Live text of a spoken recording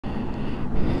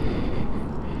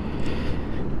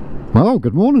Well,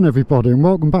 good morning everybody and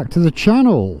welcome back to the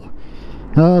channel.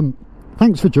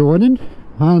 Thanks for joining,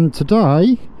 and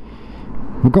today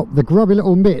we've got the grubby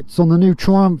little mitts on the new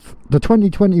Triumph, the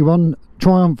 2021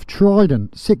 Triumph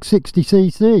Trident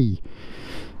 660cc.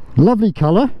 Lovely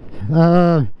colour,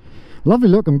 lovely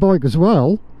looking bike as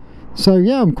well. So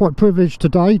yeah, I'm quite privileged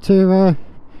today to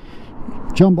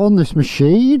jump on this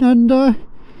machine and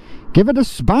give it a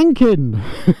spanking.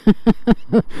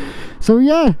 So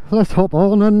yeah, let's hop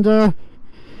on and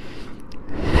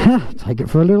take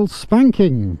it for a little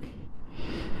spanking.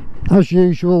 As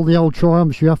usual, the old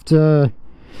Triumphs, you have to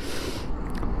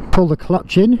pull the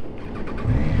clutch in.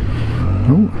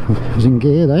 Oh, I was in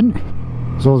gear then,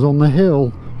 so I was on the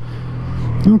hill.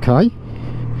 Okay.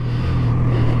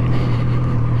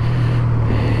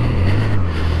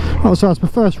 Oh, so that's my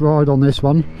first ride on this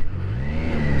one,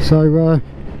 so we'll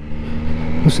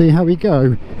see how we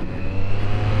go.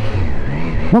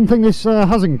 One thing this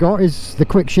hasn't got is the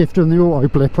quick shifter and the auto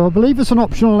blipper. I believe it's an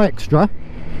optional extra,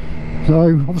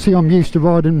 so obviously I'm used to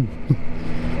riding,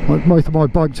 like most of my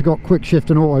bikes have got quick shift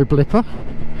and auto blipper.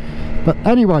 But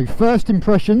anyway, first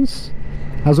impressions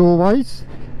as always,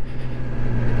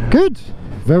 good,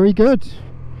 very good,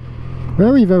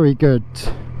 very good.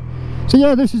 So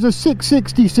yeah, this is a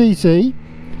 660cc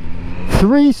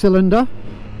 3-cylinder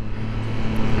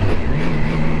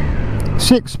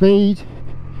 6-speed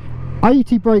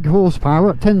 80 brake horsepower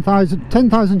at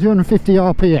 10,250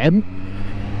 RPM.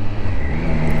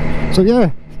 So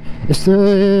yeah, it's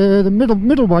the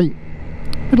middleweight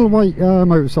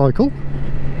motorcycle.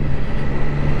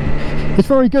 It's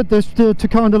very good this to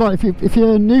kind of like, if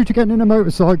you're new to getting into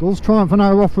motorcycles, Triumph are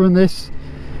now offering this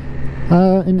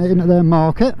in their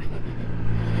market,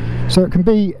 so it can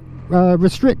be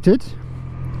restricted.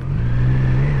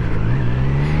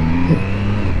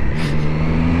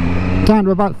 Down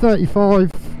to about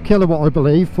 35 kilowatt I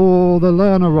believe for the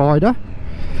learner rider.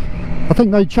 I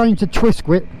think they changed the twist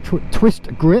grip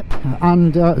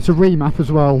and it's a remap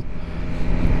as well.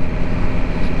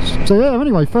 So yeah,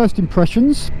 anyway, first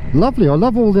impressions, lovely. I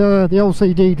love all the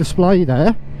LCD display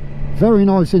there, very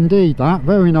nice indeed, that,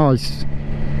 very nice.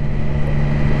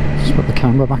 Just put the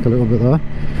camera back a little bit there.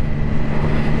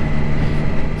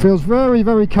 Feels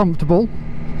very comfortable.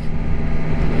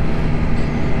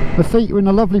 The feet are in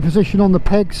a lovely position on the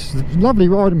pegs, lovely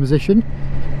riding position.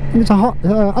 And it's a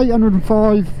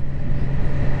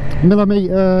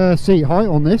 805mm seat height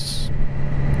on this.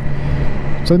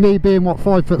 So me being what,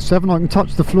 5'7", I can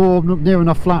touch the floor near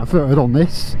enough flat-footed on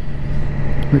this,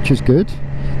 which is good.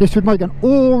 This would make an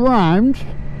all-round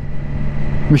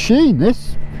machine,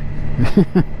 this.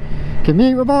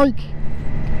 Commuter bike,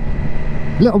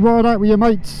 little ride out with your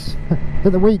mates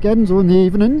at the weekends or in the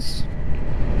evenings.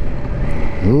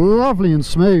 Lovely and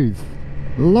smooth,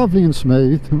 lovely and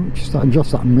smooth. Just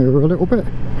adjust that mirror a little bit.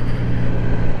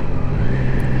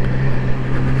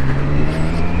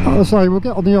 Like I say, we'll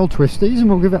get on the old twisties and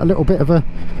we'll give it a little bit of a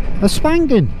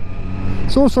spanking.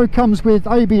 This also comes with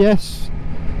ABS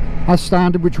as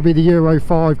standard, which will be the Euro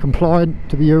 5 compliant,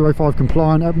 to be Euro 5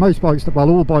 compliant. Most bikes, well,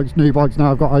 all bikes, new bikes now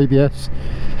have got ABS.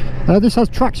 This has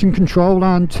traction control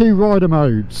and 2 rider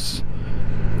modes.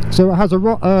 So it has a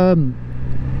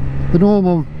the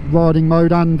normal riding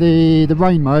mode and the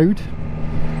rain mode,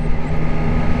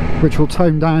 which will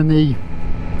tone down the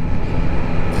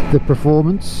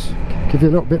performance, give you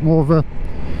a little bit more of a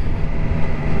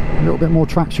little bit more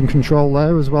traction control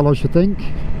there as well, I should think.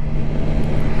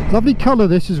 Lovely colour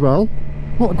this as well.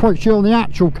 Not quite sure on the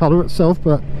actual colour itself,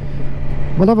 but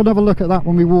we'll have another look at that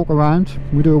when we walk around.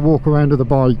 We do a walk around of the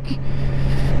bike.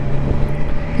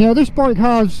 Yeah, this bike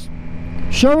has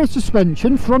shower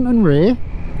suspension front and rear.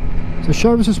 So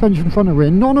shower suspension front and rear,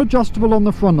 non-adjustable on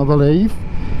the front I believe,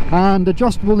 and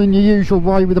adjustable in your usual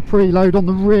way with a preload on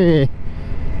the rear.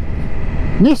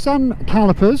 Nissan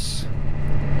calipers,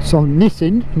 so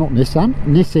Nissin, not Nissan,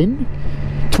 Nissin.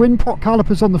 Twin pot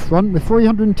calipers on the front with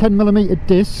 310mm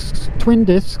discs, twin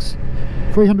discs,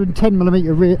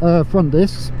 310mm rear, front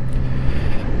discs,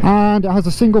 and it has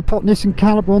a single pot Nissan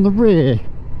caliper on the rear.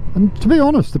 And to be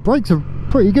honest, the brakes are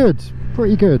pretty good,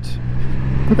 pretty good.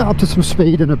 We'll get up to some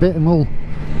speed in a bit and we'll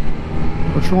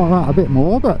try that a bit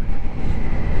more, but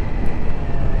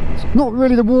it's not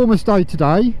really the warmest day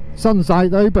today. Sun's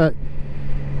out though, but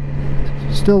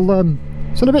still a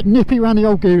bit nippy around the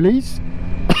old ghoulies.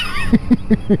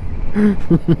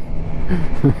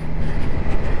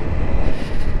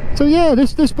 So yeah,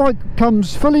 this bike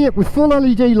comes fully with full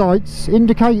LED lights,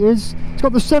 indicators. It's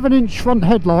got the 7-inch front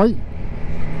headlight,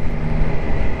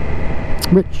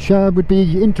 which would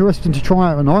be interesting to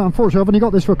try out at night. Unfortunately, I've only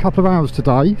got this for a couple of hours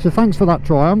today, so thanks for that,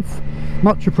 Triumph.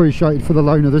 Much appreciated for the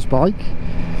loan of this bike.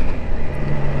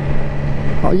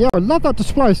 Oh yeah, I love that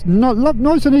display. It's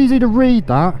nice and easy to read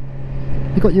that.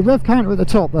 You've got your rev counter at the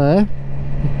top there,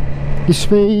 your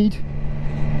speed.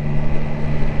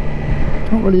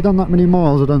 Not really done that many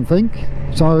miles, I don't think,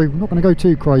 so I'm not going to go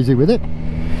too crazy with it.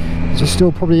 It's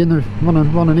still probably in the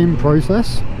running in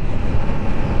process.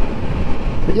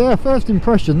 But yeah, first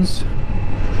impressions,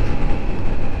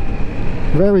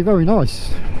 very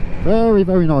nice, very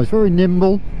nice, very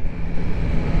nimble,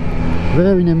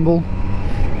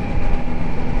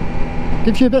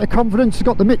 gives you a bit of confidence. It's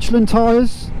got the Michelin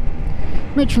tyres,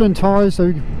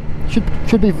 so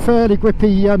should be fairly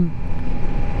grippy in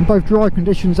both dry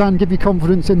conditions and give you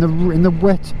confidence in the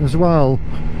wet as well.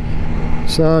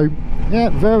 So yeah,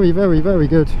 very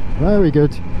good, very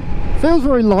good. Feels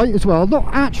very light as well. Not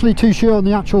actually too sure on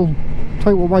the actual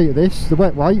total weight of this, the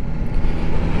wet weight,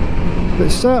 but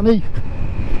it certainly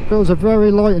feels a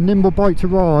very light and nimble bike to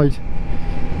ride.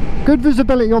 Good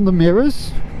visibility on the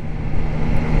mirrors.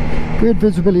 Good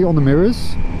visibility on the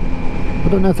mirrors. I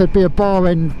don't know if there'd be a bar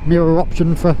end mirror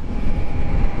option for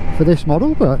this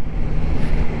model, but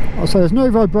I'll say there's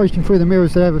no vibration through the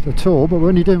mirrors there at all, but we're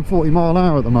only doing 40 mile an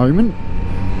hour at the moment.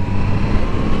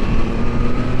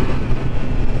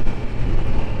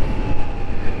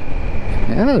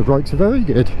 Yeah, the brakes are very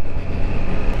good.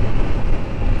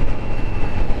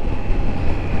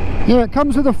 Yeah, it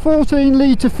comes with a 14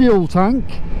 litre fuel tank.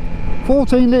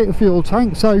 14 litre fuel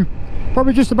tank, so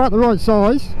probably just about the right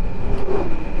size.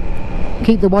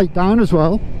 Keep the weight down as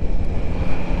well.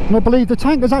 And I believe the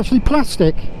tank is actually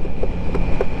plastic.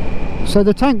 So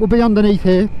the tank will be underneath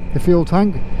here, the fuel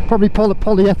tank. Probably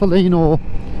polyethylene or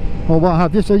what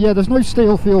have you. So yeah, there's no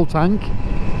steel fuel tank.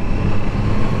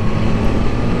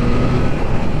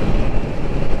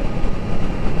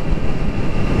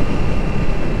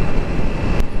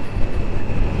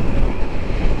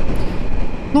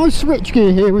 Nice switch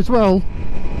gear here as well.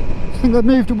 I think they've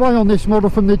moved away on this model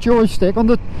from the joystick. On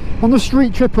the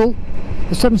Street Triple,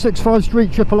 the 765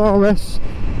 Street Triple RS,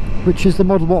 which is the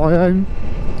model what I own,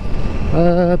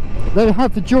 they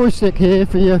have the joystick here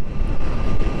for your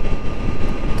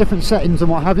different settings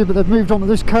and what have you, but they've moved on to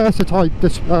this cursor type,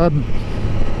 this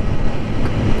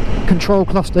control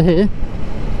cluster here.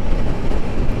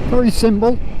 Very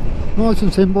simple, nice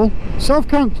and simple.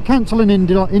 Self-cancelling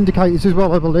indicators as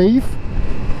well, I believe,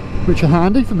 which are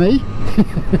handy for me.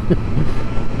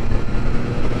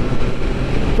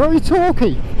 Very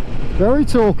torquey, very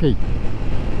torquey.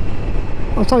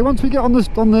 I'll say once we get on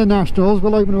the Nationals,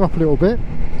 we'll open her up a little bit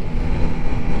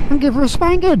and give her a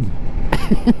spanking.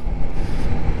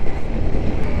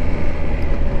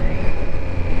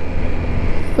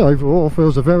 Overall,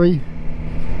 feels a very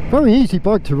easy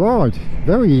bike to ride.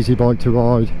 Very easy bike to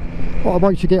ride. A lot of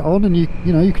bikes you get on and you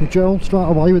can gel straight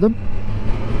away with them.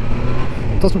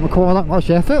 Doesn't require that much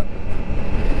effort.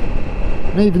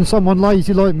 And even someone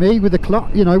lazy like me with the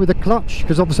clutch,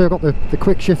 because obviously I've got the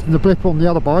quick shift and the blip on the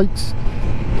other bikes.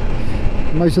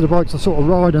 Most of the bikes I sort of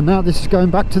ride, and now this is going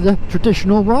back to the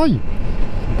traditional way.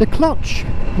 The clutch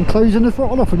and closing the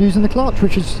throttle off and using the clutch,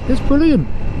 which is brilliant.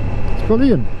 It's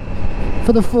brilliant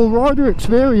for the full rider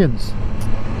experience.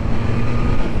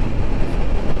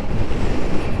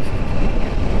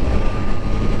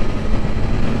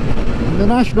 And the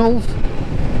Nationals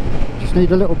just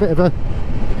need a little bit of a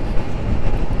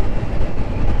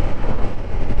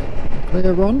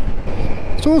clear run.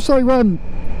 It's also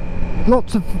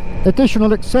lots of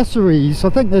additional accessories. I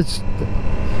think there's,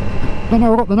 I don't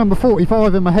know, I've got the number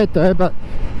 45 in my head there, but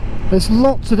there's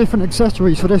lots of different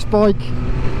accessories for this bike.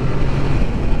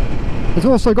 There's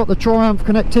also got the Triumph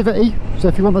connectivity, so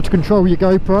if you wanted to control your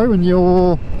GoPro and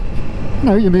your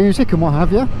music and what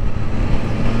have you.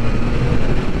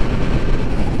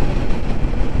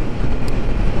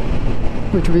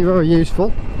 Which would be very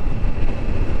useful.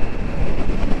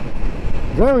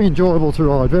 Very enjoyable to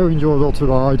ride, very enjoyable to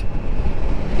ride.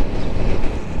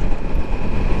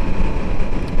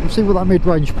 We'll see what that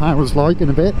mid-range power is like in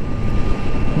a bit.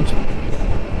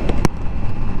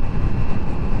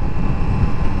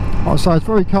 Like I say, it's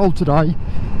very cold today.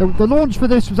 The launch for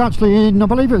this was actually in, I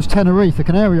believe it was Tenerife, the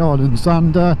Canary Islands,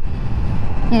 and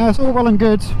yeah, it's all well and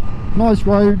good. Nice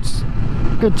roads,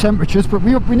 good temperatures, but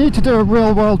we need to do a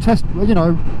real world test,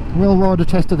 real rider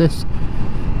test of this.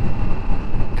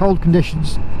 Cold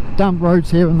conditions, damp roads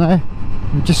here and there,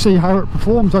 and just see how it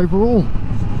performs overall.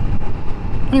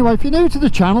 Anyway, if you're new to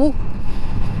the channel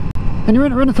and you're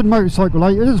into anything motorcycle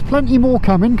related, there's plenty more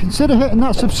coming. Consider hitting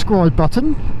that subscribe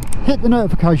button, hit the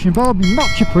notification bell, it'll be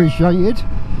much appreciated.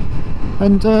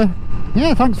 And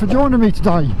yeah, thanks for joining me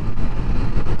today.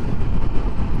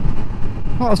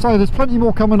 Like I say, there's plenty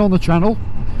more coming on the channel.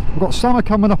 We've got summer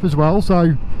coming up as well,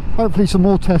 so hopefully some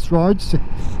more test rides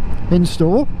in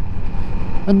store.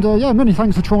 And yeah, many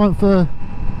thanks for Triumph for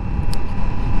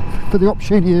the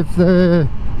opportunity of the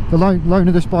loan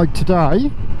of this bike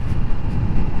today.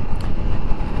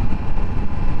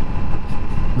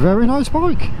 Very nice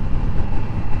bike.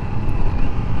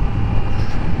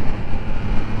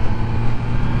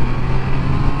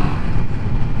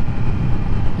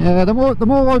 Yeah, the more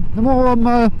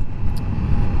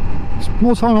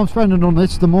time I'm spending on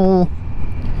this, the more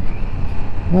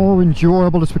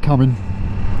enjoyable it's becoming.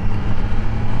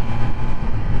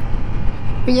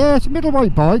 But yeah, it's a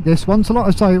middleweight bike, this one, so like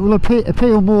I say, it will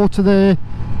appeal more to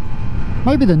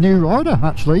maybe the new rider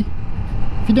actually.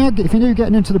 If you're new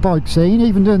getting into the bike scene,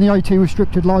 even doing the AT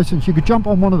restricted license, you could jump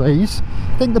on one of these.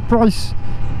 I think the price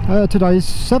today is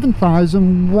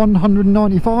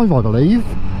 $7,195, I believe.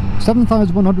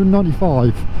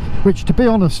 $7,195, which, to be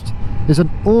honest, is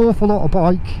an awful lot of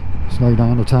bike. Slow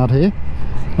down a tad here.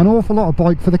 An awful lot of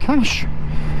bike for the cash.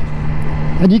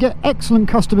 And you get excellent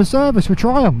customer service with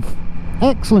Triumph.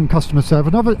 Excellent customer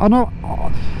service. I know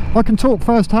I can talk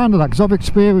first hand of that because I've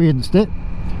experienced it.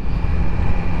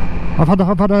 I've had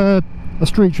a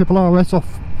Street Triple RS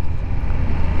off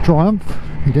Triumph.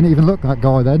 He didn't even look, that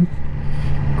guy then,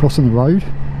 crossing the road.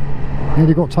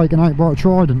 Nearly got taken out by a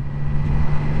Trident.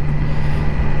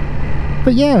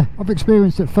 But yeah, I've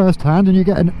experienced it first hand, and you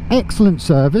get an excellent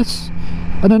service.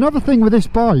 And another thing with this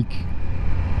bike,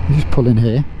 you just pull in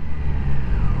here.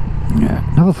 Yeah.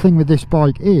 Another thing with this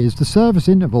bike is the service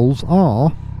intervals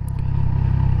are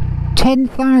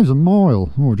 10,000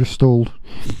 mile. Oh, just stalled.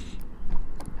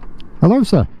 Hello,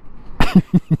 sir.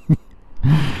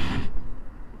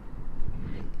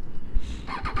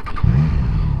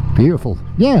 Beautiful.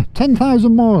 Yeah,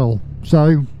 10,000 mile.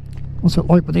 So, what's it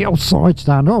like with the old side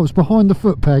stand? Oh, it's behind the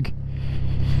foot peg.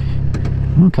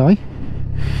 Okay.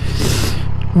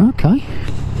 Okay.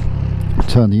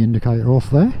 Turn the indicator off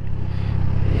there.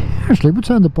 Actually, we'll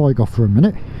turn the bike off for a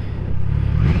minute.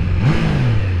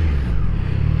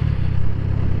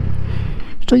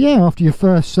 So yeah, after your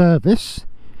first service,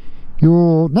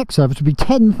 your next service would be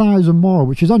 10,000 mile,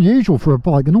 which is unusual for a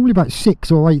bike. They're normally about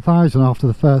 6,000 or 8,000 after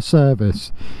the first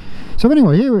service. So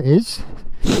anyway, here it is,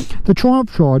 the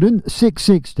Triumph Trident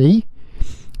 660.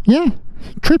 Yeah,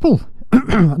 triple.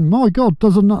 And my God,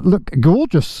 doesn't that look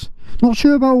gorgeous? Not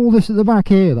sure about all this at the back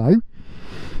here though.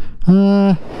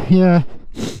 Yeah,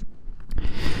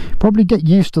 probably get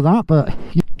used to that, but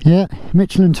yeah,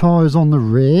 Michelin tyres on the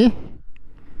rear.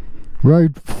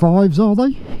 Road 5s, are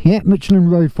they? Yeah, Michelin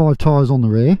Road 5 tyres on the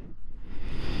rear.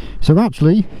 So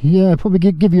actually, yeah, probably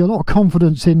give you a lot of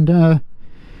confidence in,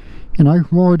 you know,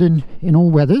 riding in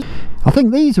all weathers. I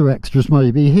think these are extras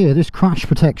maybe here, this crash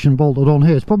protection bolted on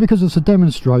here. It's probably because it's a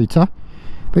demonstrator.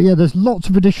 But yeah, there's lots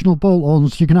of additional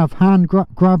bolt-ons. You can have hand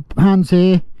grab hands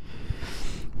here.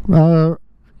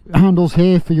 Handles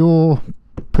here for your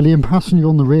pillion passenger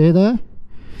on the rear there.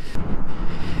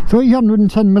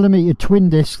 310mm twin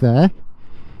disc there,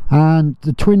 and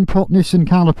the twin Potnissen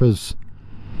calipers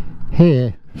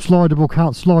here, slider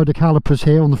calipers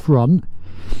here on the front,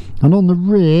 and on the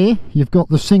rear you've got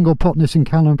the single Potnissen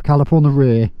caliper on the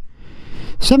rear.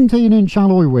 17-inch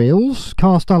alloy wheels,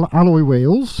 cast alloy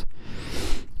wheels,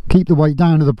 keep the weight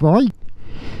down of the bike.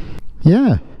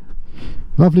 Yeah,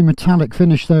 lovely metallic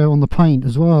finish there on the paint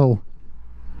as well.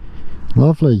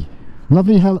 Lovely.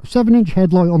 Lovely 7-inch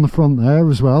headlight on the front there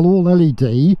as well, all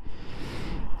LED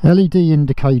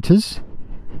indicators.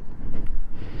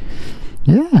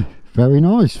 Yeah, very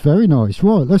nice, very nice.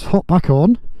 Right, let's hop back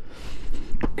on.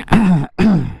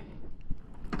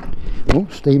 Oh,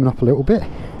 steaming up a little bit.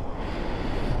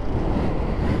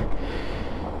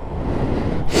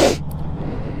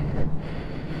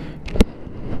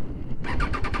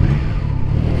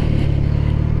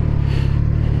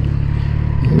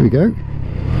 Here we go.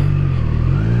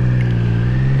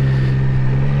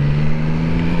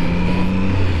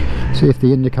 See if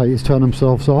the indicators turn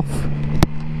themselves off.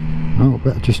 Oh,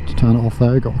 better just turn it off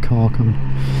there, got a car coming.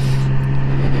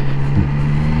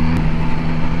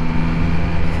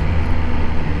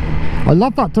 I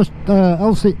love that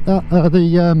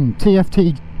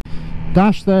TFT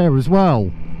dash there as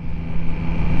well.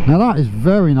 Now that is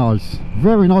very nice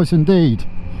indeed.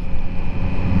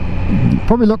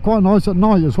 Probably look quite nice at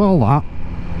night as well, that.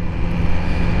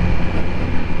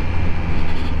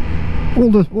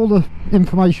 All the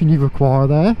information you require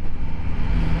there.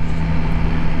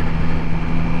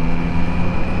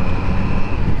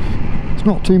 It's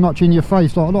not too much in your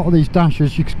face like a lot of these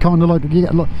dashes. You kind of like, you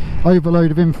get a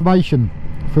overload of information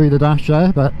through the dash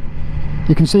there, but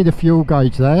you can see the fuel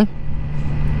gauge there,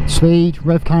 speed,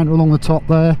 rev counter along the top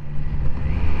there.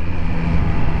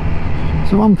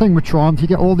 So one thing with Triumph, you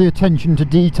get all the attention to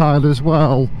detail as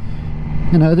well.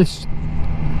 You know, this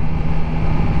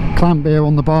clamp here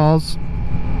on the bars,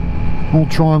 all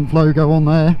Triumph logo on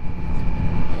there.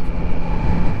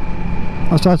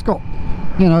 So it's got,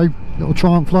 you know, little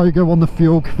Triumph logo on the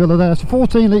fuel filler there. It's a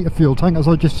 14 litre fuel tank, as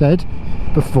I just said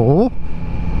before.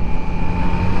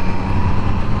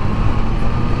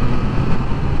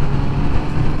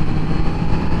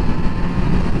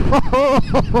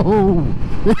 Oh,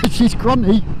 she's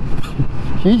grunty.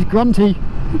 She's grunty.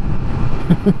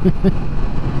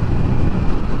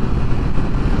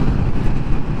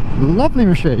 Lovely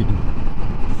machine.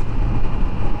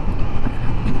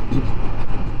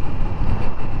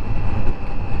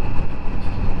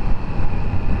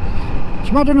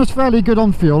 Schmadron's fairly good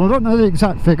on fuel. I don't know the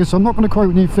exact figures, so I'm not going to quote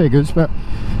any figures, but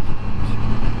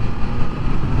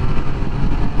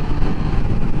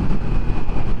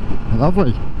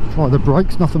lovely. Try the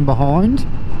brakes, nothing behind.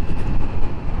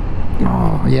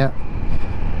 Oh yeah,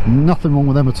 nothing wrong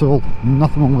with them at all.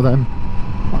 Nothing wrong with them.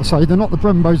 Like I say, they're not the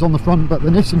Brembos on the front, but the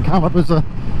Nissan calipers are,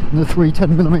 and the 3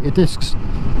 10mm discs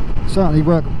certainly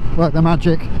work their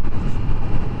magic.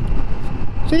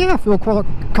 So yeah, I feel quite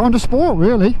kind of sport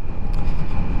really.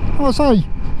 Like I say,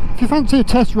 if you fancy a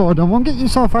test ride on one, get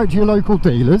yourself out to your local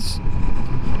dealers,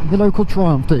 your local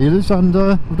Triumph dealers, and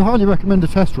would highly recommend a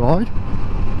test ride.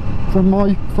 From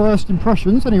my first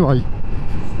impressions anyway.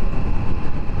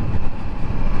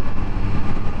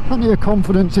 Plenty of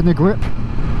confidence in the grip.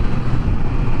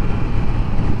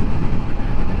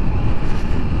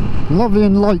 Lovely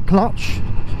and light clutch.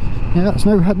 Yeah, it's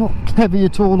not heavy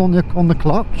at all on the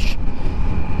clutch.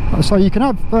 So you can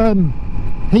have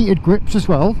heated grips as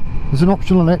well as an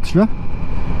optional extra.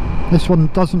 This one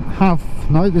doesn't have,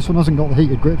 no, this one hasn't got the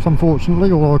heated grips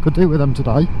unfortunately, although I could do with them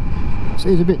today. So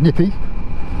it's a bit nippy.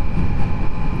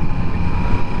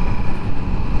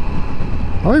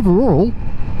 Overall,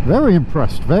 very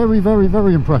impressed. Very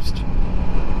impressed.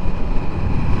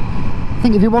 I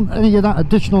think if you want any of that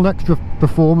additional extra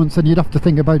performance, then you'd have to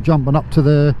think about jumping up to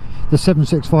the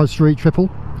 765 Street Triple.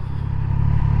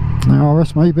 The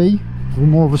RS maybe, for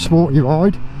more of a sporty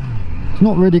ride. It's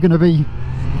not really going to be,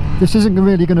 this isn't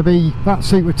really going to be that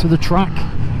suited to the track.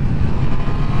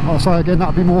 I'll say again,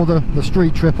 that'd be more the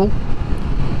Street Triple.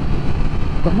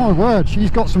 But my word, she's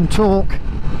got some torque.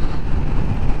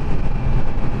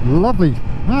 Lovely,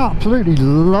 absolutely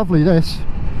lovely this.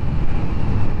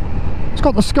 It's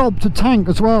got the sculpted tank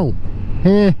as well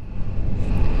here.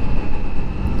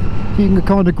 You can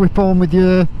kind of grip on with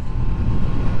your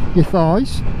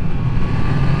thighs.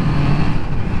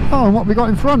 Oh, and what we got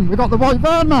in front? We got the white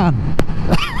van man.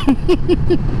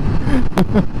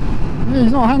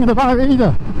 He's not hanging about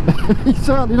either. He's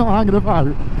certainly not hanging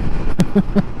about.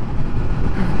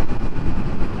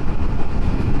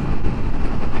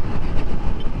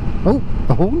 Oh,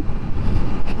 the horn.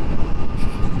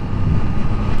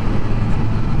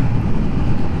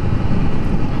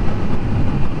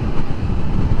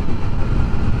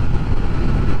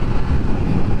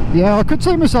 Yeah, I could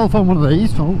see myself on one of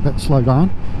these. Oh, let's slow down.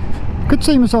 Could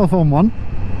see myself on one.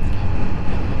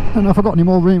 I don't know if I've got any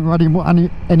more room for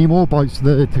any more bikes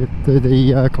to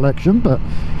the collection, but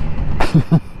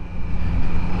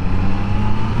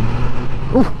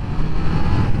oh.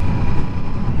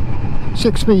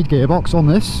 6-speed gearbox on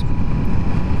this.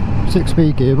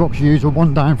 6-speed gearbox, usual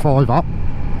 1 down 5 up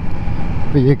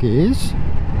for your gears.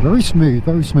 Very smooth,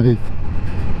 very smooth.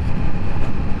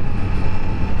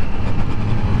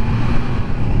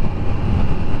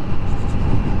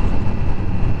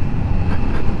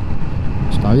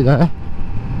 Stay there.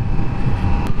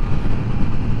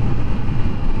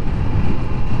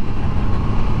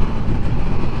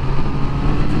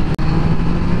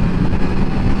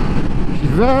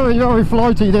 Very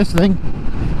flighty, this thing.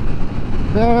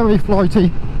 Very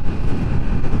flighty.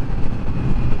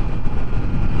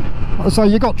 So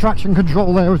you got traction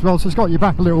control there as well, so it's got you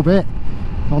back a little bit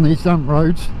on these damp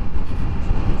roads.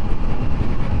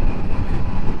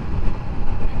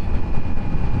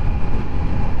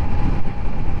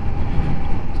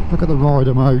 Look at the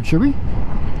rider mode, shall we?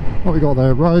 What we got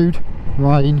there? Road,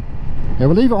 rain. Yeah,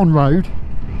 we'll leave it on road.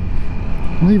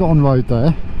 Leave it on road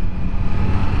there.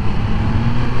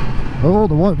 Oh,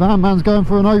 the white van man's going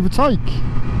for an overtake.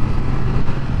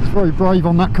 He's very brave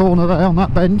on that corner there, on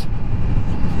that bend.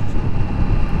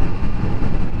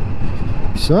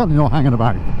 He's certainly not hanging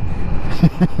about.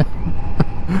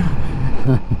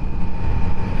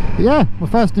 Yeah, my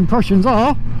first impressions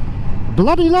are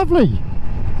bloody lovely.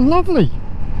 Lovely.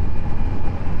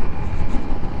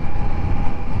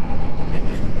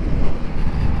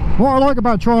 What I like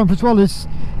about Triumph as well is,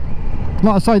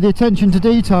 like I say, the attention to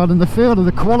detail and the feel of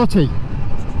the quality.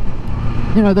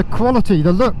 you know, the quality,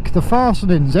 the look, the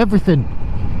fastenings, everything,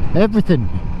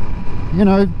 you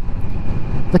know,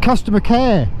 the customer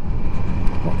care,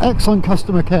 excellent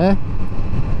customer care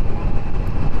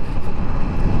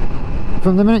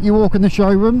from the minute you walk in the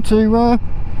showroom to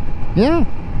yeah,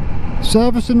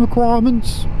 servicing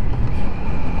requirements,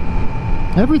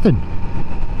 everything.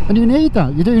 And you need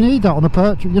that, you do need that on a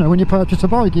purchase, you know, when you purchase a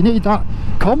bike, you need that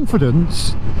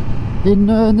confidence in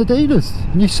the dealers,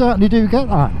 and you certainly do get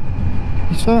that.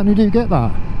 You certainly do get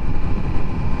that.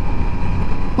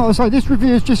 Like I say, this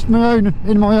review is just my own,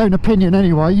 in my own opinion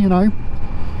anyway, you know.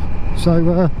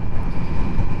 So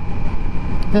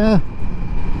yeah.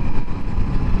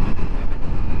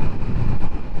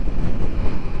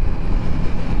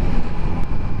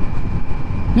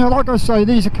 You know, like I say,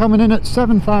 these are coming in at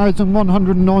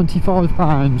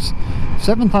 £7,195.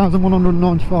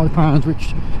 £7,195,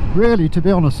 which really, to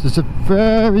be honest, is a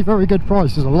very, very good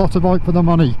price. There's a lot of bike for the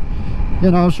money.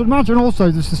 You know, I should imagine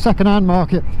also there's the second-hand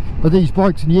market of these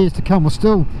bikes in years to come will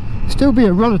still be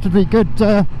a relatively good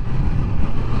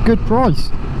good price.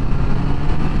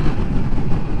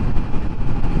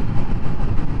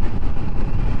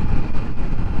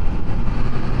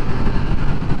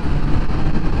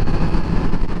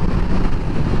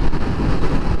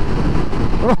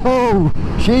 Oh,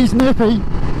 she's nippy.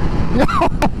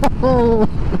 Oh,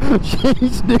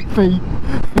 she's nippy.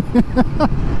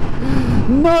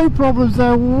 No problems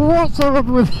there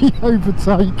whatsoever with the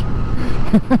overtake.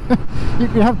 You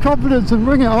can have confidence and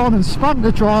bring it on and spank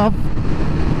the Triumph.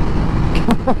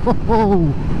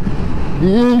 Oh,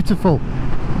 beautiful,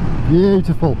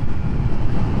 beautiful.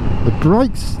 The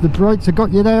brakes have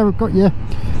got you there. Have got you,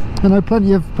 you know,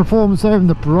 plenty of performance there in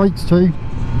the brakes too.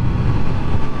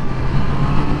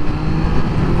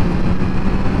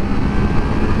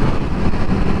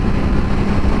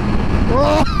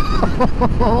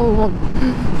 Oh,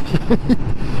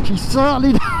 she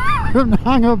certainly don't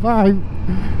hang about.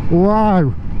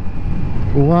 Wow,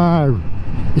 wow.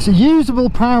 It's a usable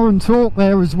power and torque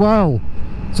there as well.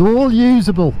 It's all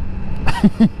usable.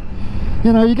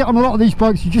 You know, you get on a lot of these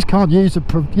bikes, you just can't use the,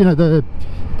 you know, the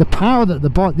power that the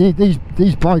bike,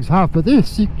 these bikes have. But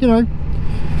this, you know,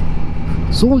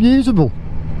 it's all usable.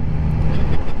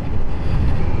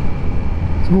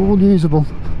 It's all usable.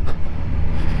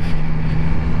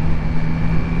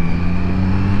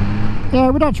 Yeah,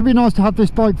 it would actually be nice to have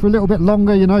this bike for a little bit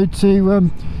longer, you know, to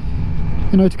you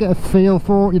know, to get a feel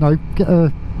for, you know, get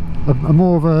a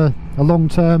more of a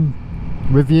long-term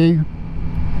review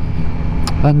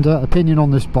and opinion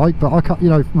on this bike. But I can't, you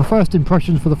know, my first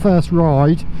impressions for the first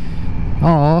ride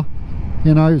are,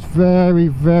 you know, it's very,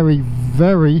 very,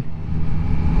 very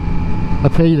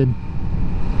appealing.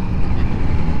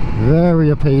 Very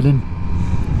appealing.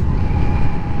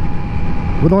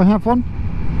 Would I have one?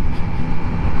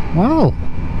 Well,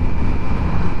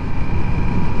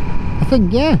 I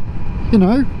think, yeah, you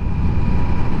know,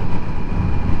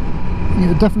 it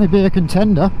would definitely be a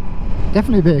contender.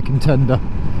 Definitely be a contender.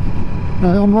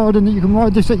 I'm riding that you can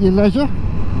ride this at your leisure,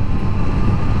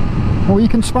 or you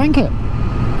can spank it.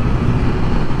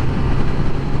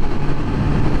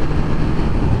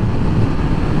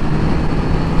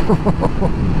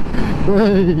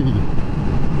 Hey.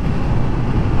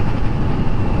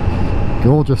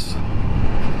 Gorgeous.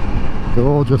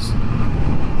 Gorgeous.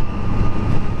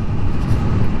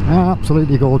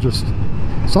 Absolutely gorgeous.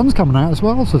 Sun's coming out as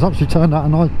well, so it's actually turned out a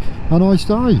nice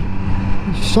day.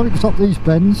 It soaks up these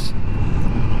bends.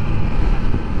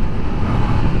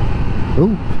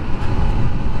 Ooh.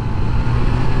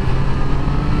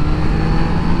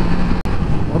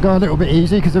 I'll go a little bit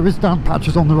easy because there is damp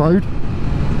patches on the road.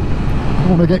 I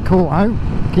don't want to get caught out.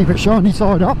 Keep it shiny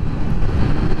side up.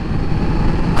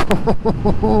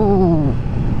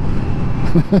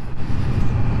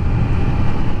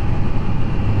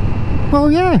 Well,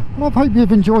 yeah, well, I hope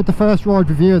you've enjoyed the first ride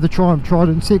review of the Triumph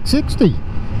Trident 660,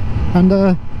 and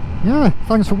yeah,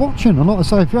 thanks for watching. And like I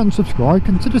say, if you haven't subscribed,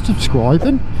 consider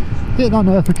subscribing, hit that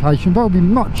notification bell, will be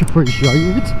much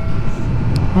appreciated.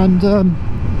 And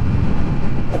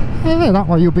yeah, that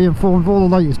way you'll be informed of all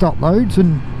the latest uploads,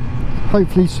 and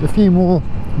hopefully a few more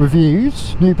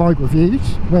reviews, new bike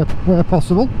reviews where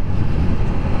possible.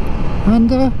 And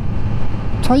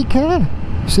take care,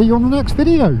 see you on the next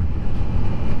video.